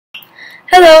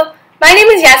Hello, my name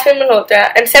is Yasmin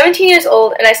Malhotra. I'm 17 years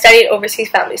old and I study at Overseas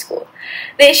Family School.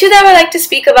 The issue that I would like to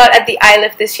speak about at the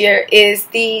IYLIF this year is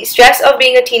the stress of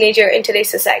being a teenager in today's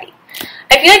society.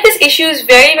 I feel like this issue is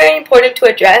very important to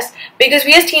address because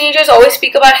we as teenagers always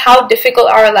speak about how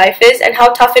difficult our life is and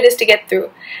how tough it is to get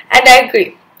through, and I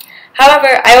agree.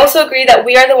 However, I also agree that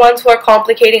we are the ones who are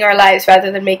complicating our lives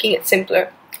rather than making it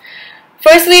simpler.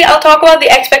 Firstly, I'll talk about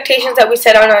the expectations that we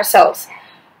set on ourselves.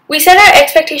 We set our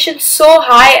expectations so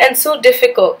high and so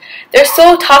difficult. They're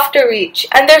so tough to reach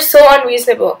and they're so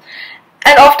unreasonable.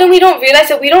 And often we don't realize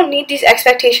that we don't need these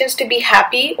expectations to be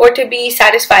happy or to be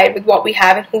satisfied with what we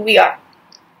have and who we are.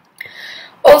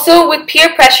 Also, with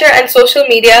peer pressure and social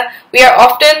media, we are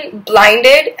often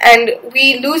blinded and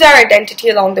we lose our identity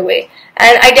along the way.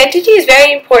 And identity is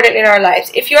very important in our lives.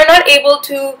 If you're not able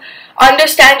to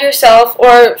understand yourself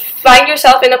or find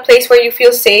yourself in a place where you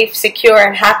feel safe, secure,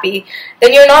 and happy,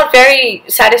 then you're not very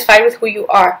satisfied with who you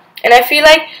are. And I feel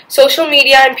like social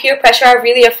media and peer pressure are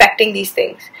really affecting these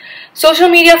things. Social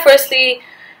media, firstly,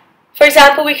 for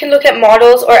example, we can look at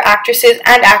models or actresses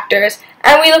and actors,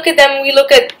 and we look at them, we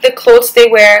look at the clothes they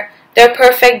wear, their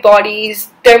perfect bodies,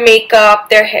 their makeup,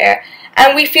 their hair,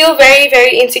 and we feel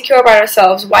very insecure about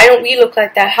ourselves. Why don't we look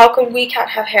like that? How come we can't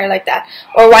have hair like that?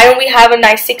 Or why don't we have a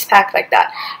nice six-pack like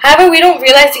that? However, we don't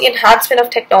realize the enhancement of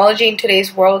technology in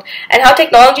today's world and how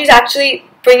technology is actually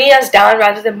bringing us down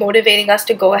rather than motivating us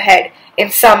to go ahead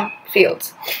in some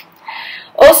fields.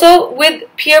 Also, with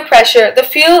peer pressure,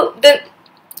 the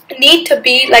need to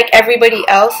be like everybody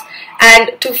else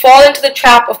and to fall into the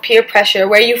trap of peer pressure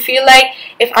where you feel like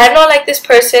if I'm not like this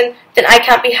person, then I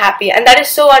can't be happy. And that is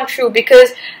so untrue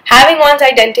because having one's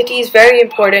identity is very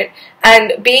important,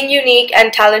 and being unique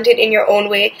and talented in your own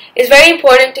way is very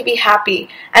important to be happy.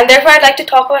 And therefore I'd like to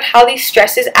talk about how these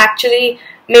stresses actually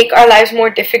make our lives more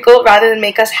difficult rather than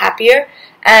make us happier,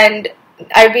 and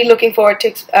I'll be looking forward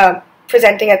to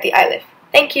presenting at the IYLIF.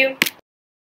 Thank you.